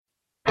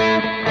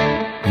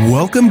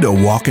Welcome to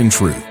Walk in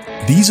Truth.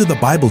 These are the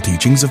Bible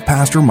teachings of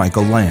Pastor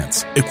Michael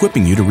Lance,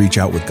 equipping you to reach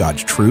out with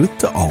God's truth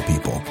to all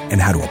people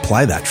and how to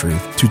apply that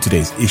truth to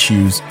today's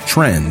issues,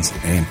 trends,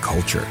 and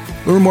culture.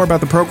 Learn more about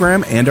the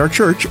program and our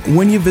church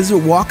when you visit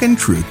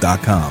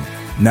walkintruth.com.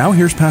 Now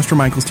here's Pastor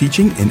Michael's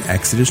teaching in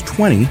Exodus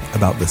 20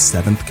 about the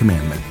seventh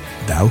commandment,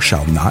 thou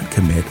shalt not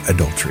commit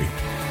adultery.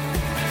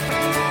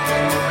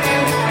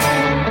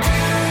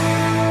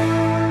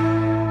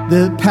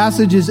 The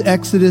passage is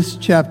Exodus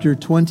chapter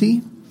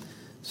 20.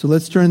 So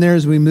let's turn there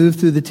as we move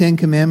through the Ten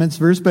Commandments,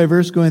 verse by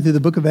verse, going through the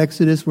book of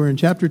Exodus. We're in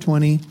chapter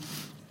 20.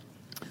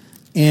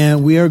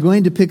 And we are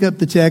going to pick up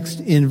the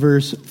text in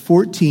verse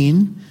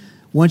 14.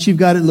 Once you've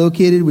got it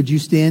located, would you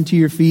stand to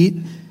your feet?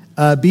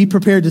 Be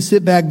prepared to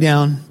sit back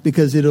down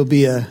because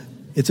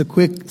it's a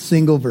quick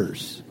single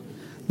verse.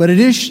 But it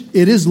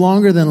is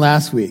longer than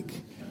last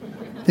week.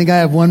 I think I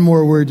have one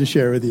more word to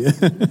share with you.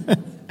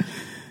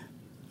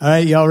 All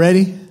right, y'all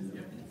ready?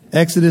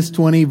 Exodus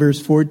 20, verse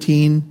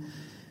 14.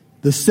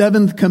 The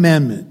seventh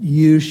commandment,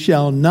 you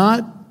shall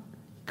not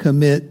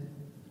commit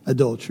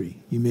adultery.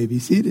 You may be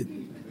seated.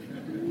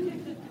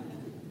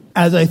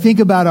 As I think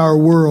about our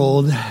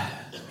world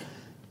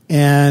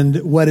and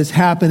what is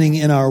happening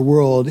in our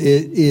world,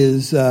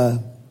 it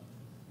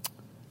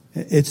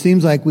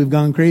seems like we've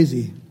gone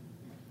crazy,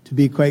 to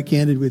be quite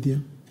candid with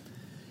you.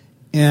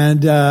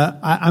 And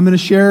I'm going to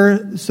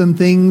share some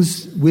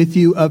things with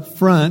you up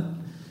front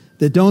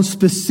that don't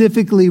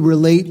specifically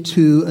relate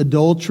to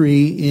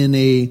adultery in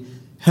a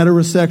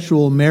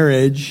heterosexual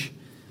marriage,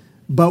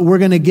 but we're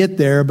going to get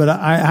there. But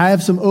I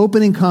have some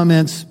opening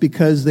comments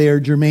because they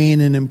are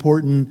germane and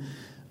important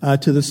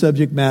to the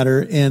subject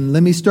matter. And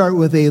let me start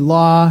with a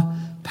law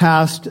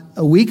passed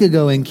a week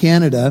ago in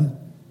Canada.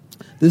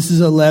 This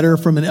is a letter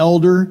from an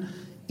elder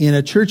in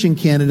a church in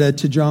Canada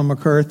to John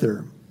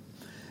MacArthur.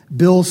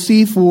 Bill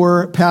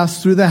C-4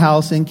 passed through the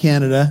House in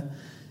Canada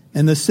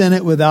and the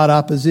Senate without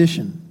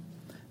opposition.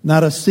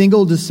 Not a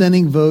single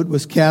dissenting vote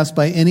was cast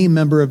by any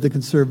member of the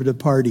Conservative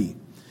Party.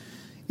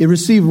 It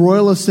received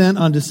royal assent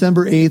on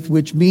December 8th,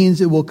 which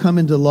means it will come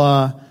into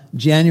law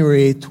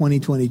January 8th,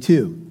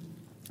 2022.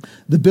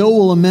 The bill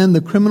will amend the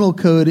criminal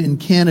code in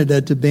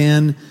Canada to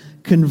ban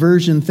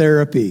conversion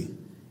therapy.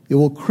 It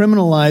will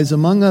criminalize,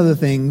 among other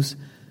things,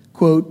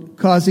 quote,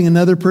 causing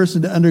another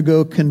person to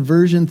undergo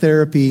conversion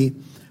therapy,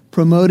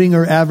 promoting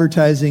or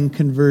advertising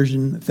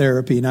conversion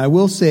therapy. Now, I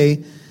will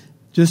say,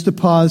 just to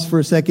pause for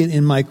a second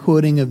in my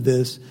quoting of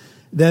this,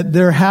 that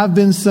there have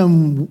been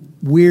some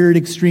weird,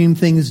 extreme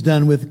things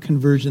done with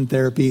conversion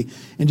therapy.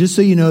 And just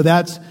so you know,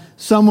 that's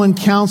someone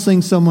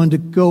counseling someone to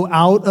go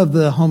out of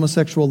the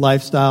homosexual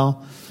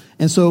lifestyle.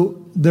 And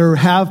so there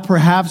have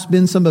perhaps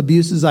been some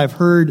abuses. I've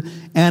heard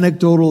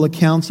anecdotal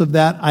accounts of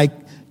that. I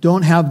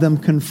don't have them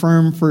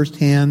confirmed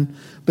firsthand.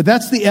 But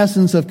that's the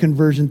essence of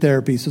conversion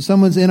therapy. So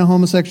someone's in a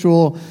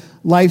homosexual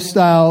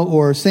lifestyle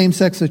or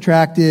same-sex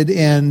attracted,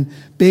 and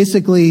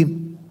basically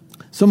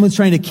someone's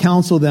trying to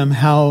counsel them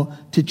how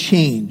to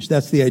change.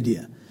 That's the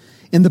idea.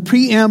 In the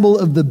preamble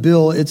of the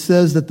bill, it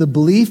says that the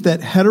belief that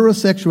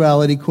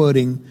heterosexuality,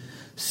 quoting,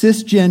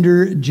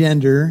 cisgender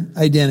gender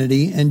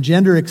identity and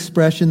gender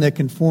expression that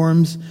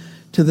conforms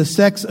to the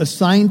sex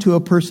assigned to a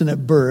person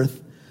at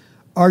birth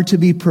are to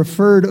be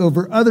preferred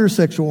over other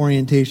sexual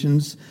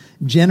orientations,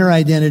 gender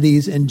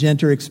identities, and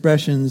gender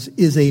expressions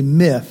is a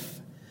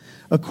myth.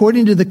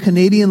 According to the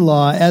Canadian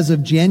law, as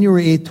of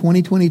January 8,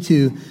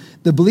 2022,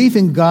 the belief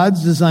in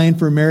God's design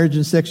for marriage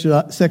and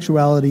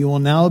sexuality will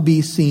now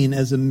be seen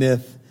as a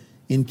myth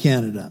in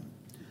Canada.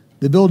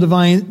 The bill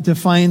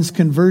defines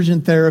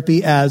conversion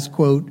therapy as,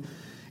 quote,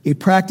 a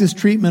practice,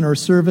 treatment, or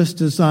service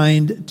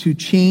designed to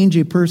change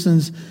a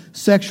person's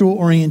sexual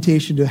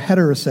orientation to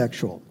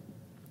heterosexual,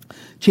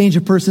 change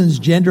a person's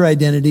gender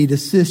identity to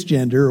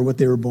cisgender, or what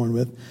they were born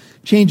with,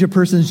 change a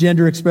person's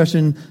gender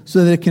expression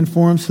so that it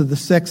conforms to the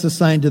sex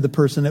assigned to the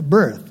person at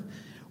birth,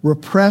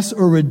 repress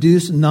or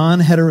reduce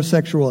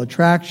non-heterosexual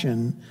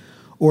attraction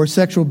or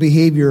sexual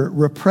behavior,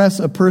 repress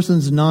a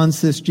person's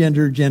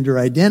non-cisgender gender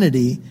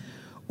identity,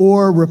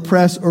 or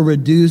repress or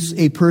reduce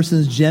a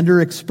person's gender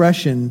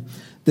expression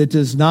that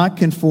does not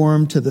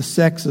conform to the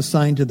sex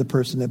assigned to the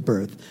person at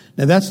birth.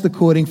 Now that's the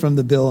quoting from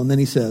the bill, and then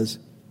he says,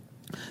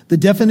 the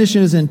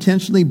definition is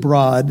intentionally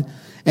broad,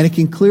 and it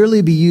can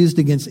clearly be used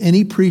against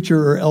any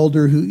preacher or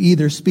elder who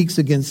either speaks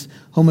against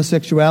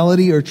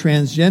homosexuality or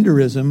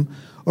transgenderism,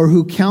 or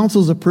who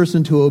counsels a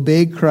person to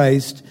obey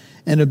Christ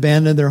and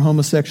abandon their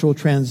homosexual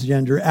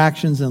transgender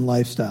actions and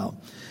lifestyle.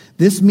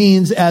 This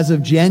means as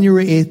of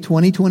January 8th,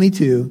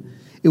 2022,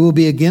 it will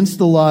be against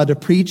the law to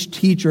preach,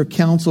 teach, or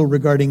counsel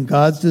regarding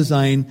God's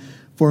design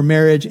for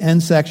marriage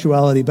and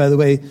sexuality. By the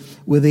way,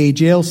 with a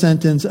jail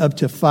sentence up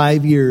to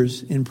 5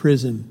 years in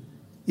prison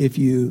if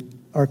you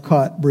are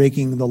caught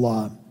breaking the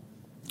law.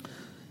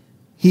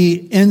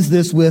 He ends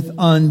this with,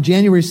 on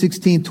January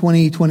 16th,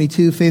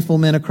 2022, faithful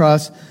men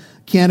across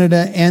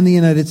Canada and the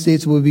United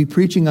States will be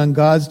preaching on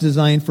God's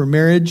design for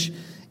marriage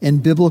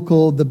and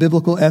the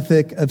biblical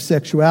ethic of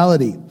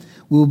sexuality.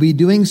 We will be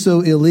doing so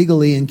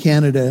illegally in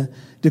Canada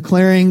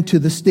declaring to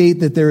the state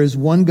that there is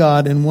one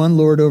God and one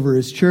Lord over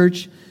his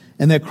church,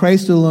 and that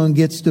Christ alone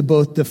gets to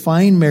both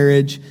define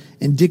marriage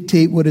and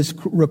dictate what is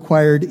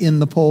required in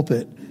the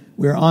pulpit.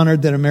 We are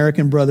honored that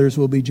American Brothers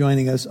will be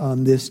joining us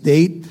on this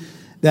date.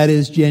 That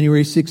is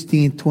January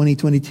 16th,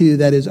 2022.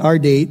 That is our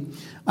date.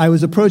 I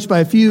was approached by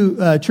a few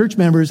church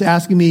members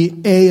asking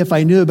me, A, if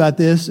I knew about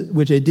this,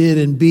 which I did,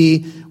 and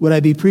B, would I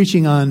be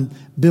preaching on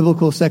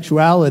biblical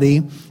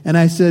sexuality? And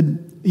I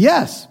said,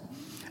 yes.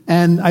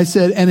 And I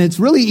said, and it's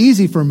really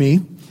easy for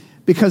me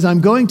because I'm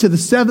going to the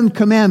seventh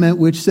commandment,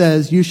 which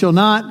says, you shall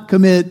not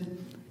commit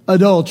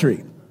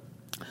adultery.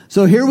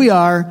 So here we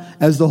are,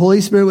 as the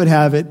Holy Spirit would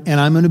have it, and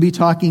I'm going to be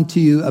talking to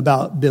you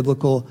about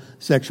biblical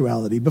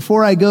sexuality.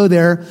 Before I go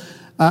there,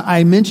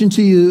 I mentioned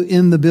to you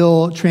in the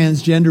bill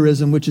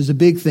transgenderism, which is a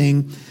big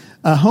thing.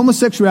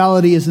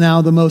 Homosexuality is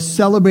now the most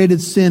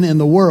celebrated sin in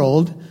the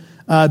world,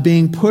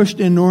 being pushed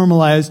and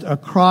normalized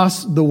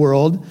across the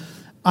world.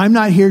 I'm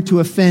not here to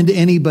offend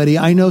anybody.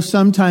 I know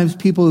sometimes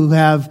people who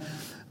have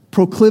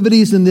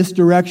proclivities in this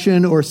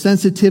direction or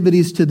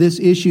sensitivities to this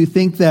issue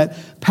think that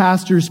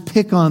pastors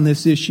pick on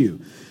this issue.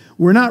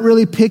 We're not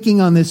really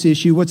picking on this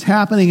issue. What's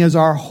happening is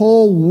our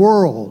whole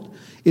world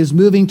is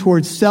moving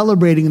towards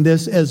celebrating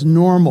this as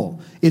normal.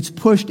 It's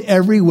pushed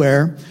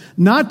everywhere,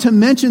 not to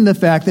mention the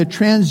fact that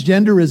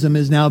transgenderism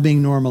is now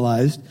being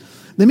normalized.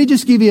 Let me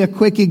just give you a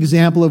quick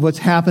example of what's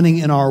happening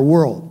in our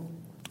world.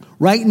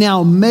 Right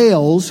now,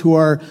 males who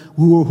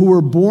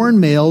were born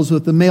males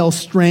with the male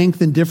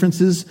strength and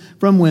differences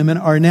from women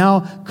are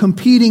now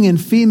competing in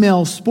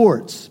female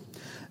sports.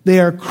 They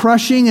are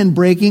crushing and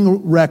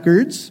breaking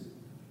records.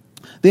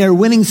 They are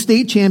winning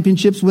state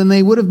championships when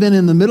they would have been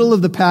in the middle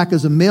of the pack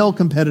as a male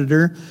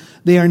competitor.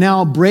 They are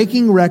now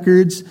breaking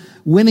records,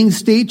 winning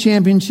state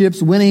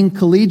championships, winning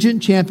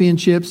collegiate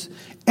championships,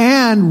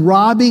 and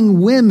robbing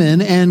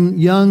women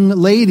and young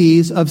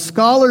ladies of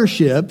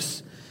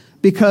scholarships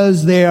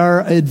because they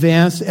are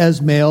advanced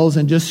as males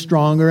and just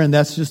stronger, and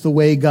that's just the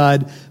way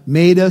God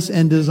made us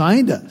and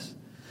designed us.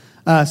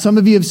 Some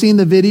of you have seen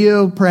the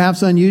video,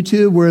 perhaps on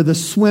YouTube, where the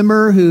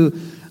swimmer who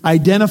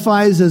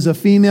identifies as a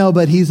female,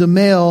 but he's a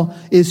male,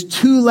 is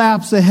 2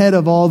 laps ahead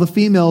of all the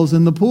females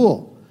in the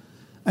pool.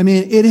 I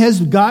mean, it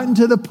has gotten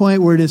to the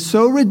point where it is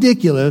so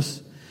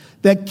ridiculous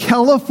that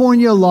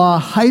California law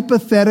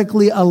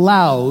hypothetically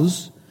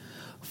allows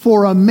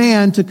for a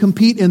man to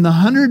compete in the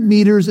 100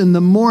 meters in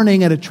the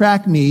morning at a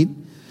track meet,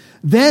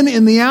 then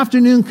in the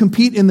afternoon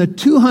compete in the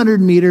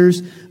 200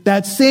 meters,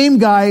 that same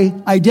guy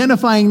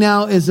identifying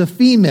now as a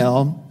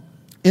female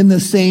in the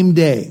same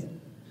day.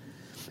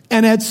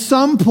 And at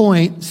some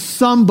point,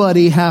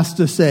 somebody has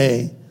to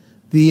say,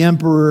 the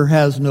emperor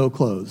has no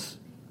clothes.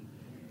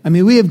 I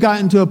mean, we have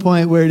gotten to a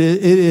point where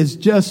it has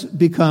just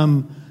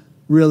become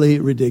really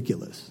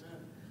ridiculous.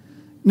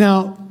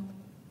 Now,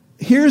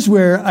 here's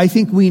where I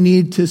think we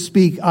need to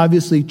speak,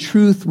 obviously,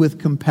 truth with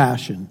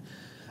compassion.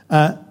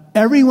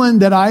 Everyone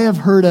that I have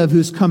heard of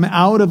who's come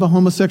out of a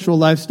homosexual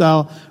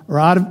lifestyle or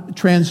out of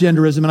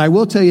transgenderism, and I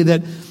will tell you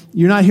that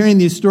you're not hearing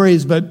these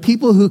stories, but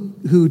people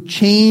who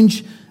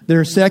change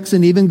their sex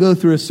and even go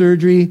through a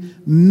surgery,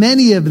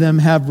 many of them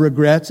have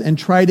regrets and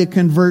try to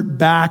convert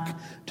back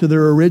to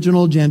their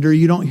original gender.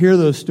 You don't hear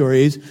those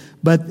stories,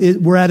 but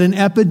we're at an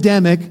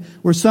epidemic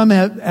where some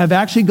have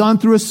actually gone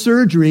through a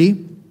surgery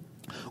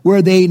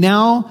where they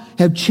now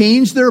have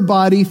changed their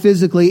body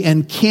physically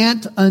and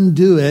can't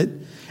undo it,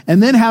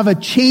 and then have a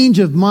change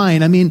of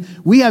mind. I mean,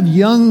 we have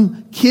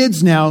young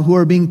kids now who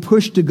are being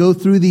pushed to go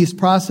through these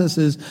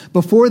processes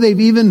before they've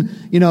even,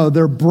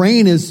 their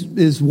brain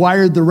is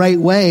wired the right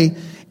way.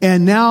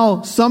 And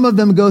now some of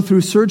them go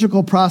through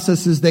surgical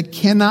processes that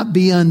cannot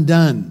be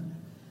undone.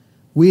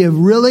 We have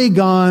really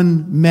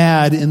gone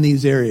mad in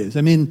these areas.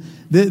 I mean,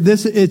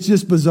 it's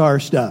just bizarre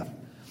stuff.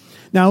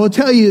 Now, I will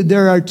tell you,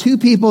 there are 2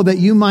 people that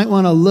you might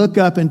want to look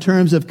up in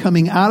terms of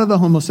coming out of the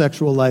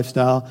homosexual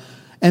lifestyle,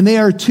 and they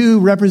are 2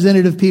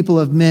 representative people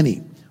of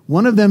many.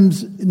 One of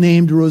them's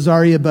named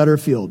Rosaria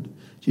Butterfield.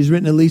 She's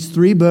written at least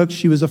 3 books.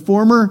 She was a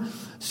former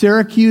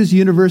Syracuse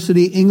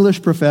University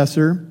English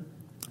professor.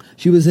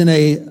 She was in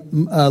a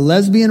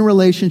lesbian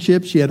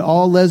relationship. She had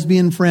all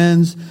lesbian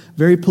friends,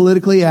 very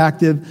politically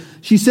active.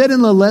 She said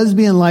in the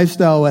lesbian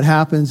lifestyle, what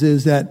happens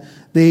is that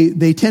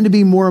they tend to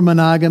be more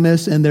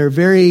monogamous, and they're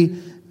very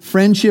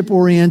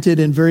friendship-oriented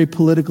and very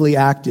politically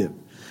active.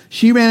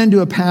 She ran into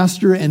a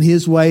pastor and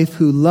his wife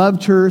who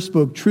loved her,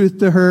 spoke truth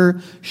to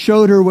her,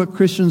 showed her what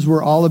Christians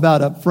were all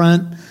about up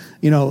front,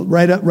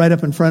 right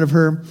up in front of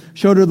her,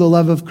 showed her the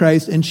love of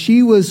Christ, and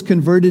she was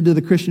converted to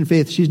the Christian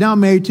faith. She's now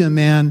married to a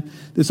man.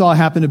 This all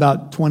happened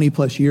about 20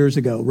 plus years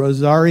ago.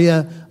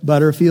 Rosaria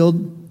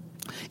Butterfield.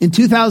 In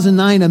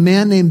 2009, a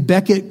man named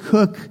Becket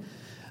Cook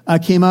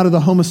came out of the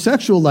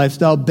homosexual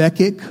lifestyle.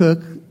 Becket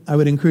Cook, I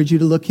would encourage you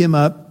to look him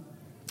up.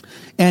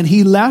 And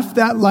he left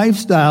that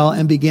lifestyle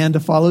and began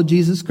to follow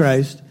Jesus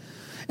Christ.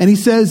 And he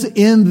says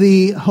in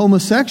the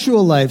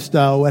homosexual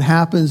lifestyle, what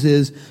happens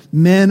is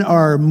men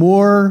are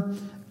more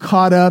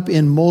caught up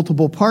in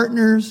multiple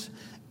partners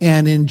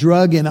and in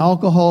drug and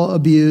alcohol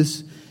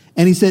abuse.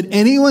 And he said,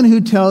 anyone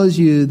who tells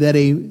you that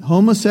a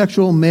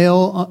homosexual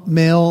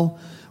male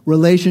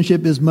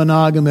relationship is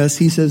monogamous,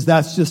 he says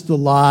that's just a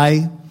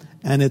lie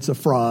and it's a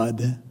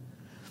fraud.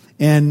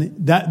 And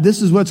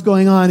this is what's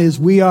going on, is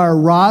we are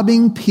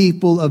robbing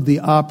people of the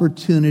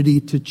opportunity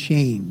to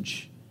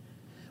change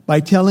by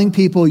telling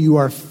people you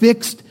are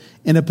fixed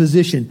in a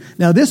position.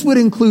 Now, this would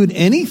include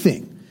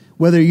anything,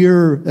 whether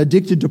you're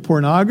addicted to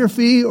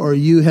pornography or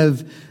you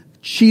have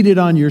cheated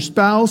on your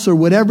spouse or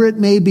whatever it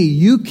may be.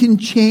 You can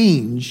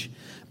change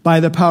by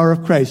the power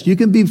of Christ. You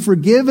can be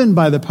forgiven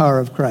by the power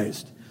of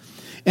Christ.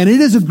 And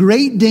it is a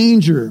great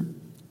danger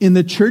in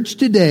the church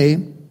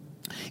today,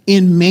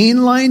 in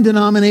mainline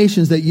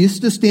denominations that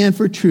used to stand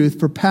for truth,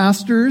 for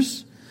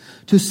pastors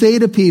to say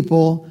to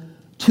people,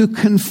 to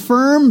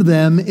confirm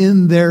them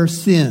in their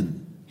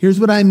sin. Here's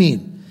what I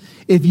mean.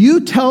 If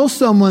you tell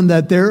someone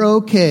that they're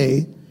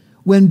okay,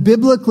 when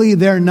biblically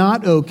they're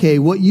not okay,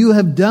 what you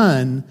have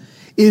done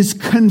is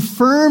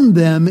confirm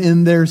them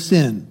in their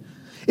sin.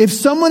 If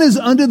someone is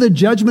under the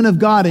judgment of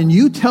God and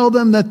you tell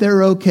them that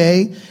they're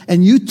okay,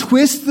 and you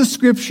twist the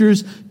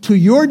scriptures to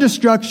your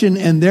destruction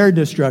and their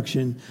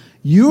destruction,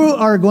 you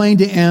are going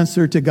to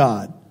answer to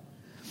God.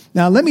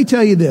 Now, let me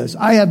tell you this.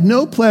 I have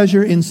no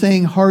pleasure in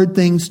saying hard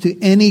things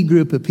to any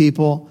group of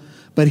people,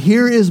 but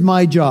here is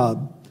my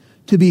job,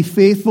 to be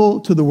faithful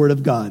to the Word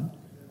of God.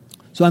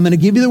 So I'm going to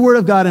give you the Word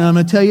of God, and I'm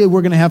going to tell you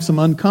we're going to have some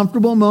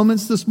uncomfortable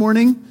moments this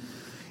morning,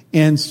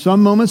 and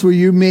some moments where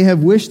you may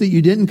have wished that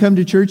you didn't come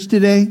to church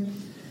today.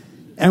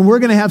 And we're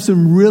going to have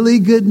some really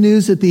good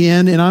news at the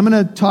end. And I'm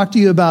going to talk to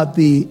you about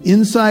the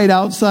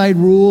inside-outside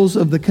rules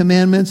of the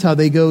commandments, how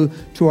they go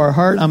to our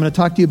heart. I'm going to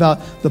talk to you about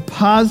the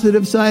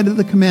positive side of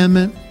the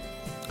commandment.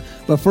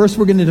 But first,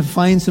 we're going to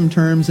define some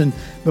terms. And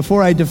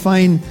before I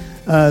define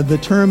the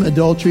term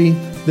adultery,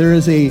 there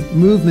is a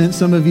movement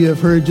some of you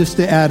have heard, just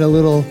to add a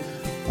little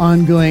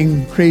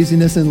ongoing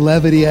craziness and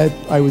levity,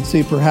 I would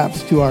say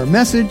perhaps, to our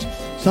message.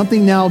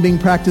 Something now being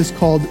practiced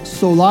called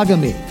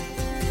sologamy.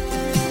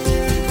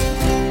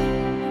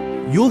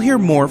 You'll hear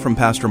more from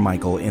Pastor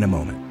Michael in a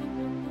moment.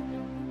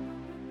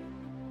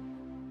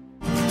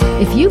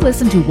 If you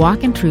listen to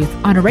Walk in Truth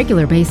on a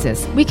regular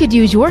basis, we could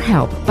use your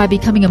help by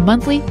becoming a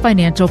monthly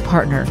financial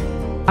partner.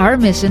 Our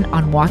mission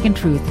on Walk in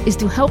Truth is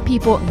to help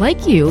people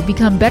like you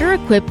become better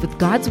equipped with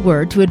God's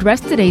Word to address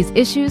today's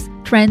issues,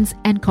 trends,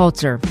 and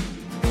culture.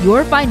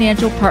 Your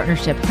financial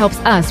partnership helps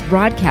us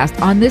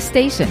broadcast on this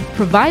station,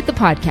 provide the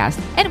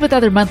podcast, and with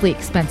other monthly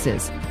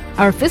expenses.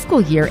 Our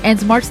fiscal year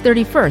ends March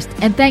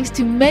 31st, and thanks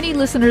to many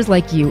listeners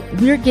like you,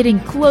 we're getting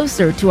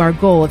closer to our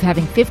goal of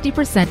having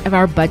 50% of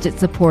our budget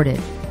supported.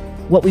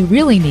 What we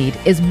really need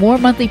is more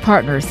monthly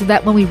partners so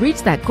that when we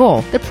reach that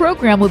goal, the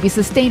program will be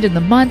sustained in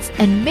the months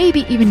and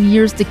maybe even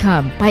years to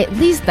come by at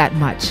least that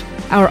much.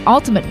 Our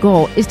ultimate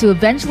goal is to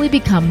eventually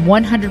become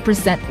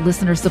 100%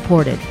 listener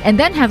supported and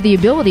then have the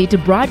ability to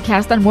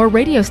broadcast on more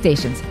radio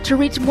stations to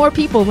reach more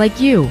people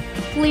like you.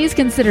 Please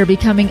consider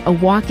becoming a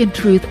Walk in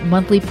Truth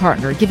monthly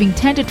partner, giving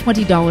 $10 to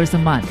 $20 a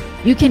month.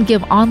 You can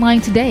give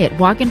online today at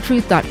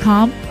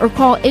walkintruth.com or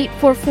call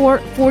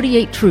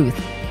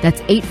 844-48-TRUTH.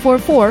 That's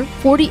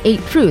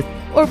 844-48-TRUTH,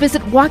 or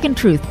visit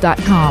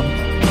walkintruth.com.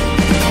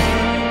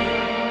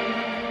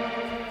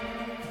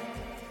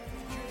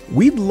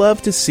 We'd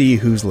love to see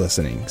who's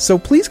listening, so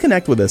please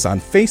connect with us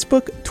on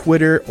Facebook,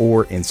 Twitter,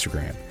 or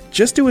Instagram.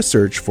 Just do a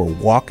search for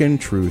Walk in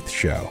Truth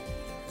Show.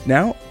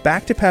 Now,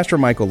 back to Pastor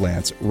Michael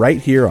Lantz right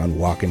here on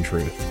Walk in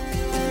Truth.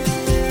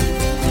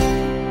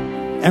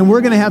 And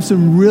we're going to have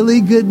some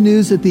really good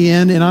news at the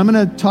end. And I'm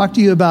going to talk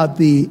to you about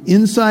the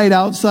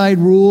inside-outside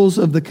rules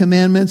of the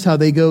commandments, how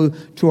they go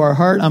to our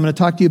heart. I'm going to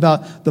talk to you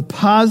about the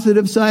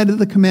positive side of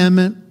the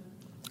commandment.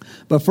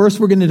 But first,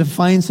 we're going to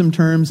define some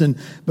terms. And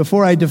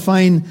before I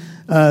define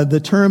the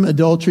term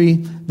adultery,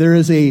 there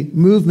is a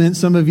movement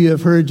some of you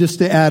have heard, just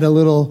to add a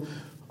little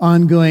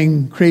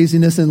ongoing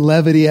craziness and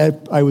levity,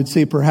 I would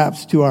say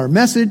perhaps, to our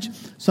message.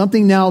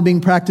 Something now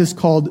being practiced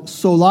called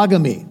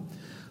sologamy.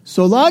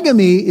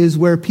 Sologamy is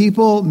where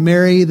people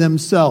marry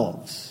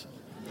themselves.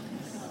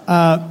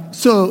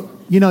 So,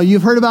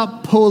 you've heard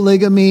about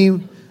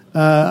polygamy,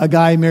 a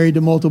guy married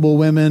to multiple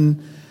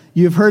women.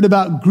 You've heard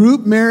about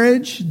group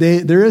marriage.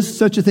 There is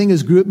such a thing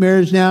as group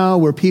marriage now,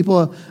 where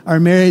people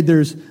are married.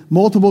 There's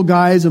multiple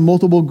guys and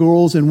multiple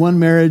girls in one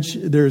marriage.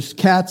 There's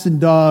cats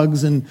and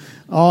dogs and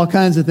all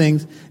kinds of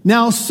things.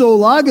 Now,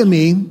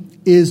 sologamy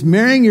is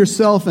marrying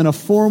yourself in a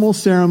formal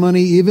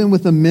ceremony, even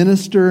with a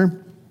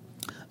minister,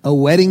 a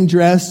wedding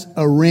dress,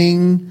 a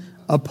ring,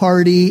 a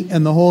party,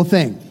 and the whole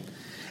thing.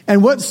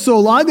 And what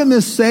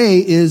sologamists say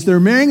is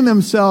they're marrying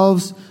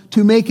themselves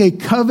to make a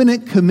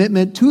covenant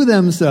commitment to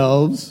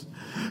themselves.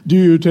 Do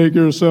you take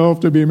yourself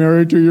to be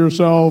married to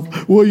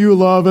yourself? Will you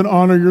love and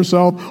honor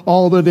yourself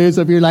all the days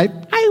of your life?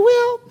 I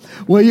will.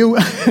 Will you?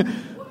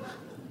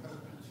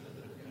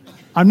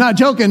 I'm not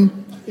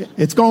joking.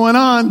 It's going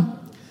on.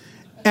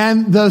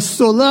 And the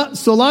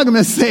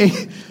sologamists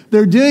say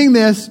they're doing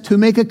this to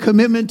make a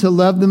commitment to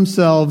love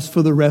themselves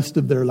for the rest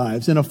of their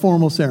lives in a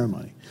formal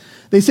ceremony.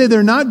 They say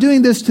they're not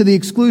doing this to the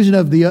exclusion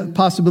of the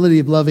possibility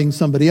of loving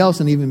somebody else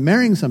and even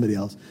marrying somebody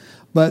else.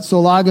 But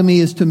sologamy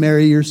is to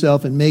marry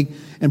yourself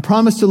and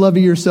promise to love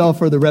yourself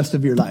for the rest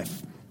of your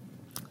life.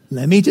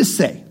 Let me just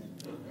say,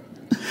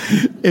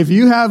 if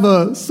you have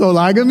a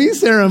sologamy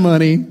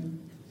ceremony,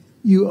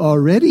 you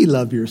already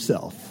love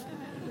yourself.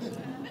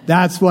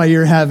 That's why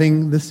you're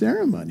having the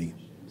ceremony,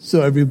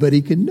 so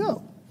everybody can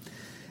know.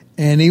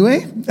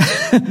 Anyway,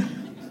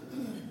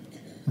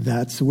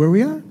 that's where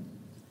we are.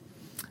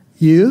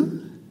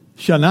 You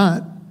shall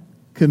not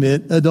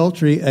commit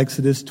adultery,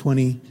 Exodus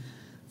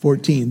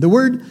 20:14. The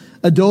word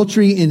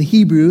adultery in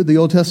Hebrew, the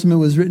Old Testament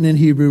was written in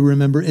Hebrew,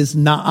 remember, is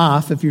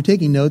na'af. If you're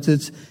taking notes,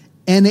 it's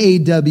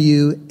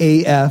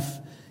N-A-W-A-F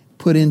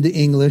put into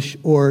English,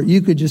 or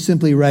you could just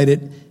simply write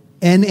it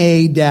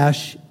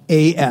N-A-A-F,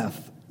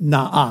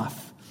 na'af.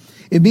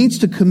 It means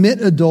to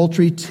commit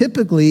adultery,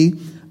 typically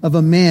of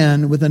a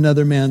man with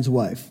another man's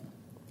wife.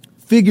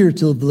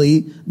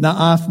 Figuratively,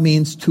 na'af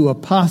means to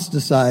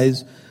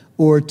apostatize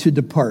or to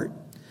depart.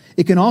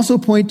 It can also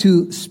point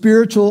to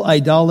spiritual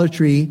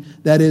idolatry,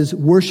 that is,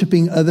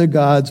 worshiping other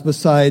gods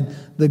beside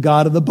the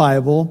God of the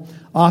Bible.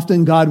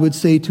 Often God would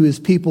say to his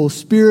people,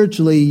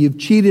 spiritually, you've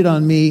cheated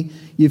on me,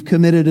 you've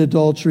committed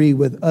adultery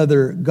with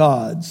other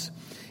gods.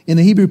 In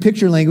the Hebrew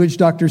picture language,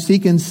 Dr.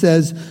 Seekins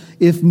says,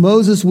 if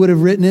Moses would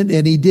have written it,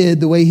 and he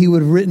did, the way he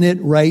would have written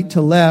it right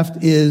to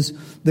left is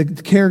the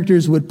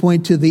characters would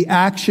point to the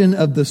action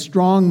of the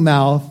strong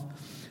mouth,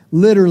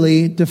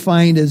 literally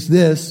defined as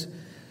this.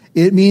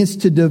 It means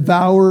to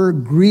devour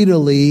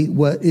greedily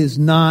what is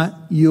not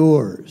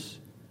yours.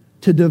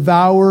 To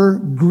devour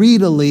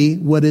greedily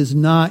what is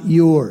not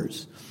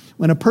yours.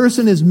 When a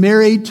person is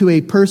married to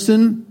a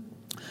person,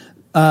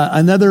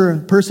 another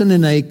person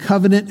in a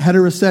covenant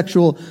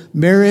heterosexual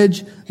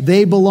marriage,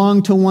 they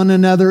belong to one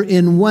another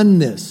in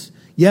oneness.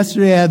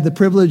 Yesterday, I had the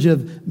privilege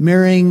of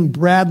marrying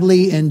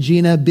Bradley and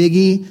Gina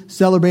Biggie,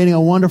 celebrating a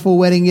wonderful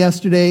wedding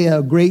yesterday,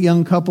 a great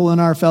young couple in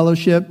our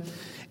fellowship.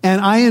 And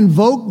I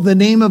invoked the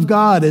name of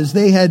God as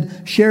they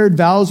had shared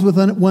vows with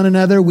one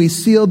another. We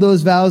sealed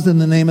those vows in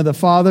the name of the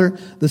Father,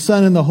 the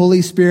Son, and the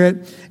Holy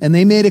Spirit. And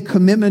they made a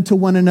commitment to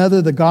one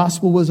another. The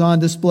gospel was on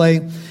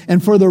display.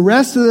 And for the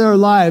rest of their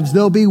lives,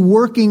 they'll be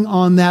working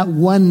on that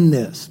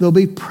oneness. They'll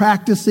be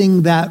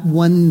practicing that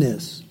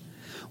oneness.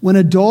 When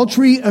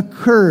adultery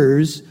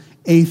occurs,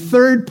 a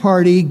third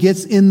party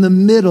gets in the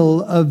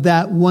middle of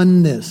that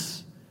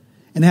oneness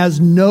and has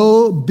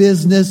no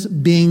business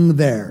being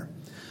there.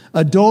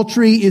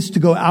 Adultery is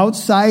to go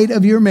outside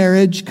of your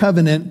marriage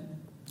covenant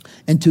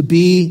and to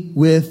be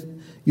with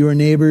your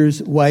neighbor's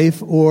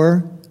wife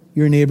or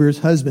your neighbor's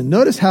husband.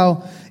 Notice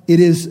how it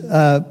is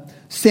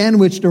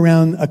sandwiched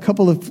around a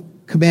couple of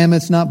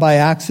commandments, not by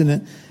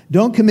accident.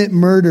 Don't commit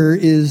murder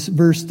is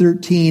verse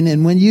 13.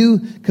 And when you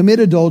commit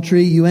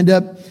adultery, you end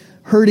up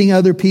hurting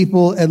other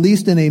people, at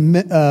least in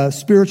a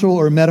spiritual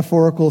or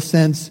metaphorical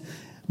sense,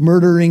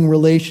 murdering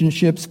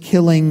relationships,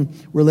 killing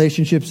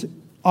relationships.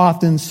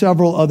 Often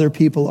several other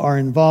people are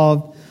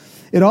involved.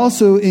 It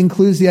also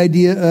includes the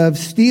idea of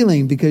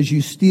stealing, because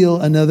you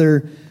steal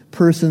another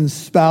person's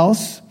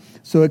spouse.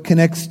 So it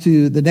connects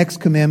to the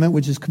next commandment,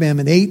 which is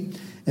commandment 8.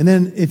 And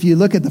then if you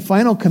look at the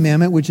final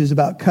commandment, which is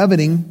about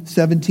coveting,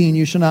 17,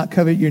 you shall not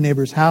covet your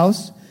neighbor's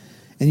house.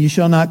 And you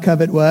shall not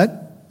covet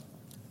what?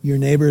 Your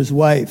neighbor's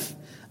wife.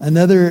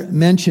 Another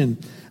mention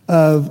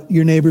of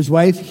your neighbor's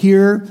wife.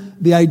 Here,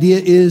 the idea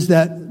is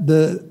that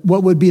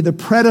what would be the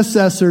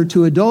predecessor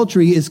to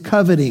adultery is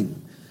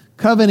coveting.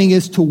 Coveting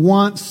is to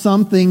want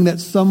something that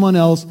someone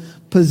else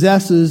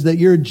possesses that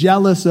you're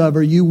jealous of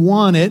or you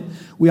want it.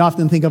 We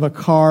often think of a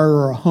car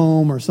or a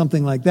home or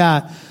something like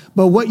that.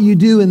 But what you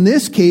do in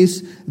this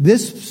case,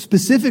 this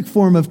specific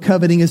form of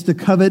coveting is to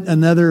covet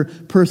another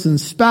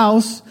person's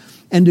spouse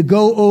and to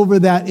go over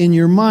that in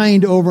your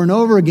mind over and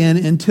over again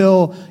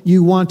until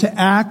you want to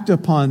act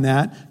upon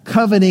that.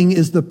 Coveting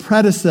is the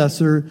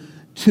predecessor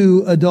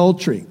to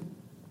adultery.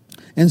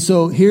 And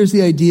so here's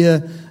the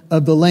idea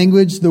of the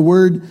language. The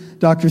word,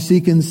 Dr.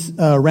 Seekins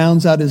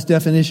rounds out his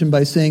definition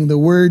by saying the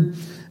word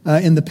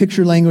in the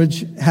picture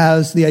language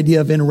has the idea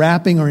of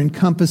enwrapping or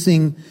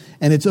encompassing,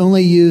 and it's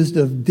only used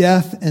of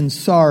death and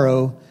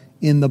sorrow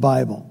in the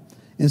Bible.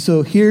 And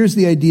so here's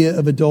the idea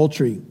of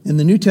adultery. In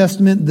the New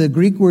Testament, the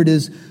Greek word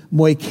is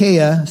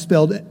moikeia,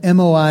 spelled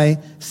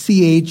M-O-I-C-H-E-I-A,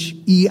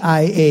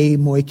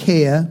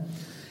 moikeia.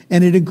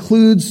 And it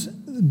includes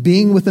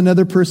being with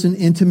another person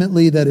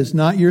intimately that is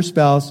not your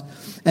spouse.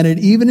 And it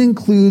even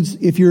includes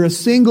if you're a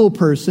single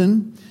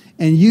person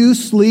and you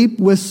sleep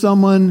with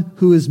someone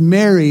who is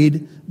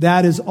married,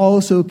 that is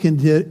also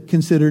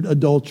considered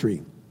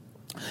adultery.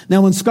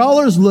 Now, when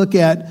scholars look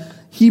at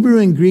Hebrew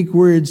and Greek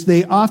words,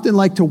 they often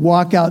like to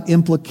walk out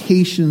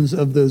implications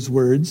of those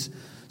words.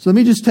 So let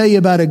me just tell you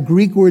about a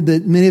Greek word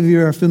that many of you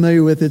are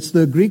familiar with. It's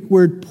the Greek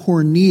word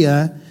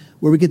porneia,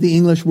 where we get the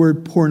English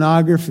word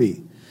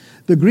pornography.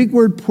 The Greek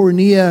word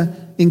porneia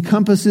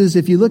encompasses,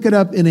 if you look it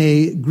up in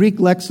a Greek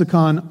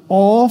lexicon,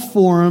 all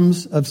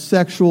forms of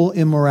sexual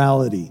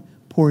immorality.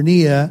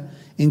 Porneia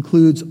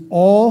includes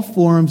all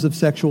forms of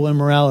sexual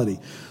immorality.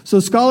 So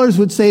scholars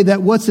would say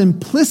that what's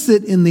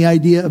implicit in the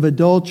idea of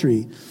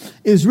adultery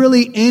is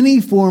really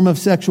any form of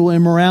sexual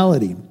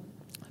immorality,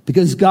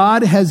 because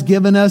God has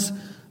given us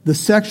the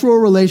sexual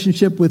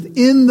relationship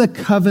within the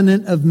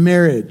covenant of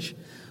marriage.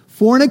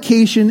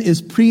 Fornication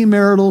is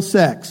premarital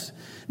sex.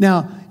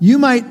 Now, you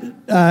might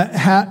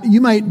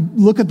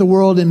look at the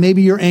world and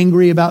maybe you're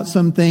angry about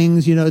some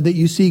things, that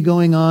you see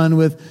going on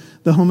with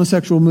the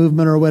homosexual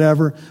movement or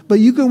whatever. But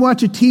you can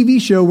watch a TV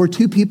show where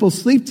two people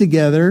sleep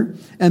together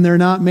and they're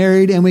not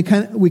married, and we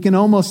can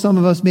almost, some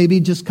of us maybe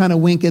just kind of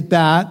wink at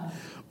that.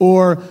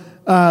 Or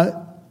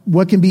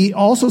what can be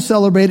also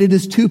celebrated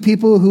is two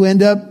people who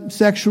end up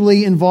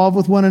sexually involved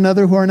with one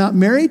another who are not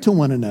married to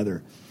one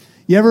another.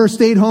 You ever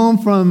stayed home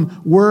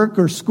from work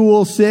or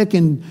school sick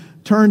and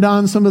turned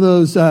on some of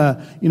those,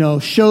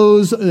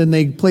 shows, and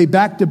they play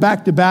back to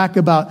back to back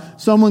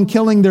about someone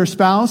killing their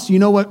spouse? You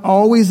know what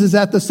always is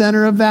at the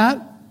center of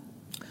that?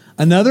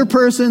 Another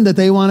person that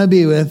they want to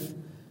be with,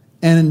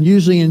 and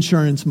usually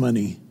insurance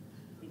money,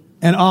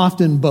 and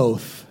often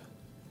both.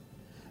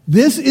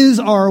 This is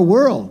our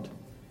world.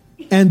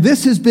 And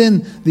this has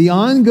been the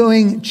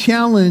ongoing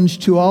challenge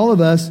to all of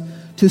us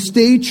to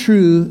stay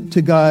true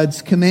to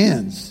God's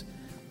commands.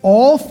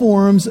 All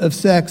forms of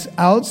sex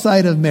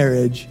outside of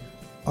marriage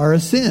are a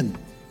sin.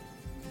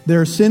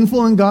 They're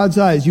sinful in God's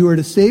eyes. You are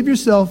to save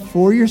yourself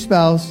for your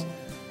spouse,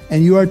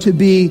 and you are to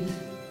be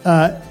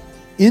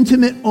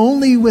intimate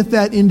only with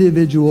that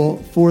individual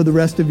for the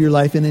rest of your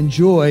life and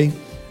enjoy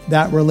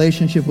that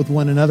relationship with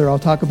one another. I'll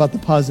talk about the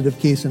positive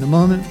case in a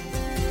moment.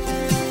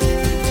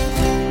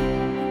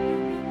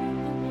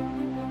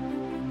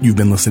 You've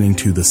been listening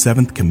to The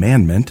Seventh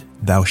Commandment,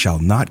 Thou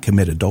Shalt Not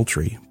Commit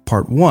Adultery,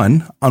 Part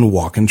 1 on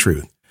Walk in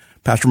Truth.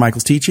 Pastor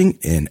Michael's teaching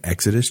in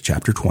Exodus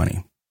chapter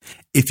 20.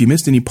 If you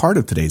missed any part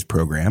of today's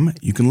program,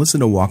 you can listen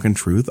to Walk in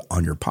Truth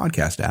on your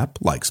podcast app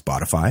like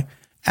Spotify,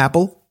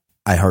 Apple,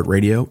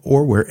 iHeartRadio,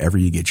 or wherever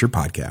you get your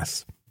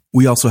podcasts.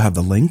 We also have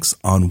the links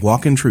on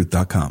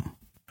walkintruth.com.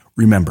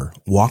 Remember,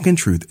 Walk in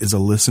Truth is a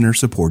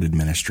listener-supported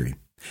ministry.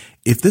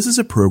 If this is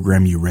a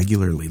program you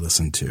regularly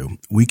listen to,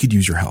 we could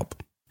use your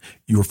help.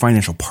 Your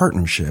financial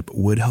partnership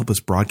would help us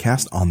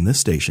broadcast on this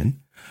station,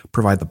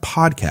 provide the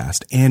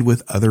podcast, and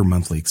with other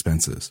monthly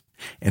expenses.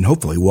 And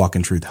hopefully Walk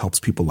in Truth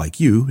helps people like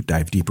you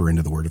dive deeper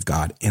into the Word of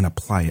God and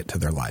apply it to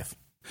their life.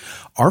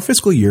 Our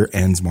fiscal year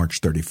ends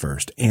March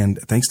 31st, and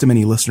thanks to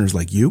many listeners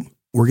like you,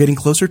 we're getting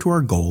closer to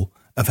our goal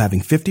of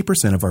having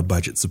 50% of our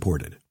budget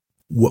supported.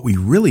 What we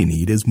really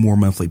need is more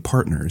monthly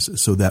partners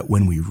so that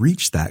when we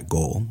reach that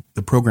goal,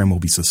 the program will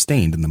be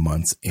sustained in the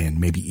months and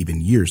maybe even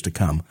years to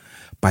come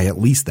by at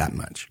least that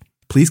much.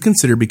 Please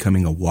consider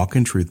becoming a Walk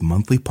in Truth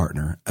monthly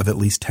partner of at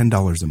least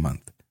 $10 a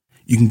month.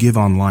 You can give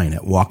online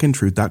at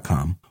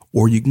walkintruth.com,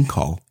 or you can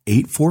call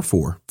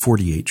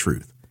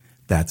 844-48-TRUTH.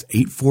 That's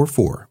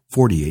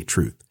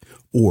 844-48-TRUTH,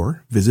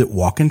 or visit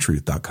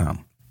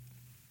walkintruth.com.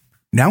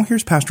 Now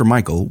here's Pastor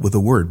Michael with a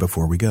word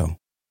before we go.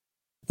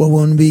 Well,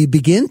 when we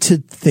begin to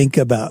think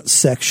about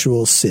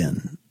sexual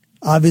sin,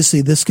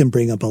 obviously this can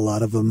bring up a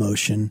lot of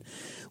emotion.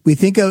 We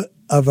think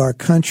of our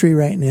country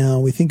right now.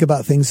 We think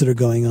about things that are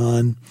going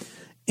on,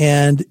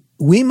 and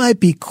we might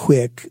be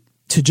quick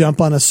to jump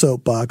on a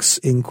soapbox,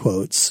 in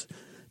quotes,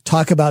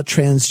 talk about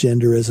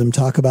transgenderism,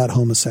 talk about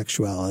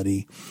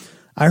homosexuality.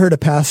 I heard a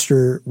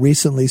pastor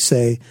recently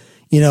say,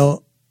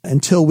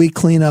 until we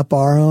clean up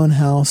our own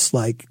house,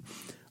 like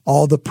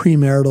all the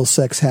premarital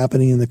sex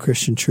happening in the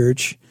Christian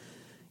church,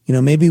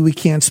 maybe we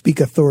can't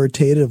speak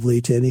authoritatively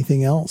to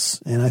anything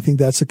else. And I think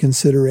that's a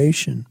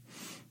consideration,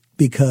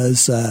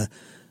 because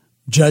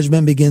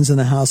judgment begins in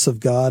the house of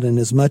God. And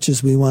as much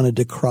as we want to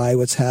decry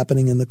what's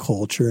happening in the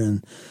culture,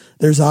 and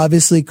there's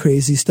obviously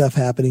crazy stuff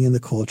happening in the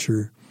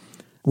culture,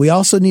 we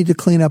also need to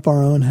clean up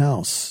our own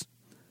house.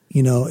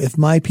 If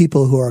my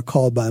people who are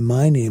called by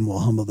my name will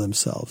humble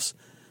themselves,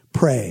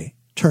 pray,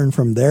 turn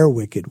from their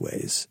wicked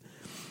ways.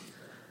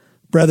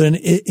 Brethren,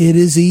 it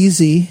is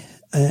easy.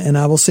 And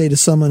I will say to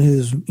someone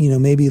who's,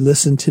 maybe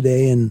listened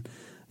today and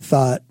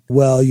thought,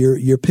 well,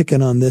 you're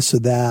picking on this or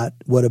that.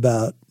 What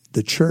about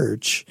the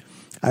church?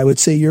 I would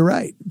say you're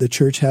right. The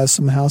church has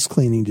some house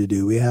cleaning to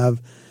do. We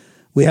have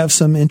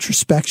some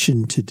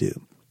introspection to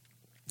do.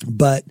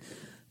 But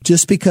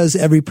just because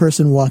every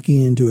person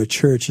walking into a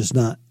church is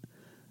not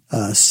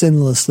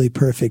sinlessly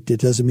perfect, it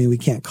doesn't mean we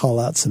can't call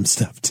out some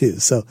stuff too.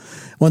 So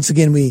once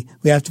again, we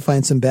have to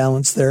find some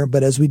balance there.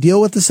 But as we deal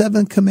with the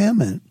seventh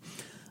commandment,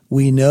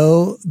 we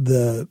know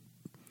the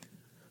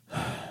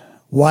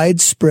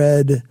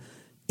widespread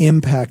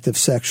impact of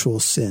sexual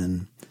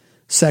sin,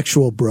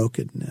 sexual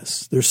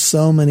brokenness. There's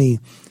so many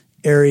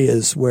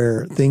areas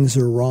where things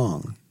are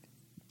wrong,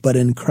 but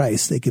in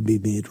Christ they can be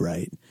made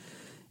right.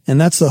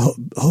 And that's the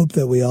hope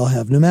that we all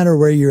have. No matter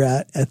where you're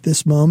at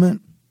this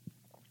moment,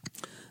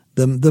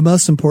 the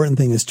most important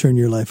thing is turn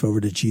your life over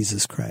to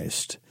Jesus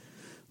Christ.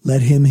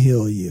 Let him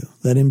heal you.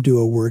 Let him do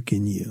a work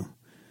in you.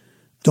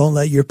 Don't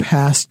let your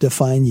past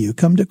define you.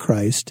 Come to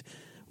Christ,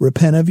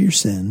 repent of your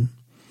sin,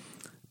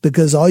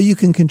 because all you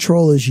can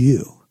control is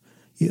you.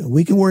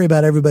 We can worry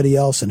about everybody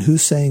else and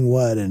who's saying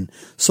what and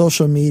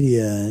social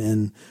media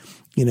and,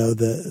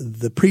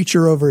 the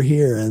preacher over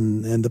here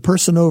and the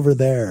person over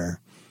there.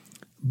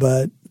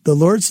 But the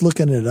Lord's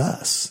looking at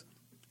us.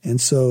 And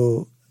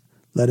so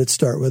let it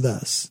start with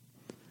us.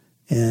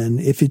 And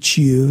if it's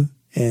you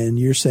and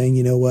you're saying,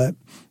 you know what,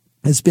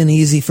 it's been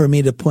easy for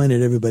me to point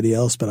at everybody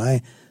else, but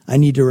I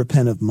need to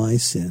repent of my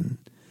sin.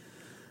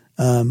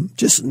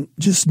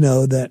 Just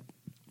know that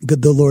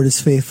the Lord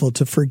is faithful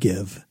to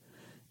forgive.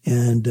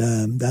 And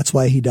that's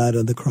why he died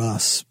on the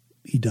cross.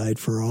 He died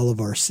for all of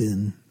our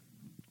sin,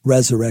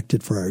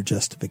 resurrected for our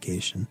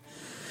justification.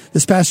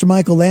 This is Pastor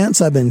Michael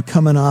Lance. I've been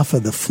coming off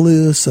of the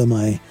flu, so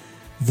my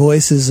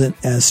voice isn't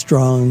as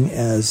strong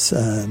as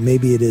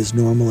maybe it is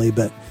normally.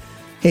 But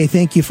hey,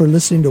 thank you for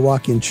listening to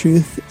Walk in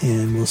Truth,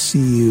 and we'll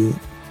see you,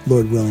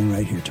 Lord willing,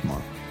 right here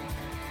tomorrow.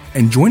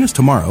 And join us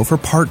tomorrow for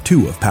part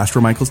 2 of Pastor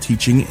Michael's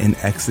teaching in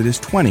Exodus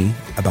 20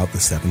 about the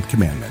 7th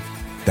commandment,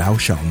 thou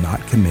shalt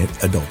not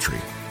commit adultery.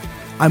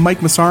 I'm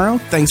Mike Massaro.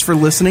 Thanks for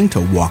listening to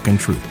Walk in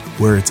Truth,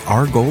 where it's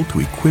our goal to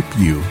equip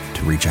you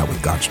to reach out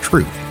with God's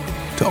truth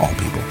to all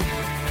people.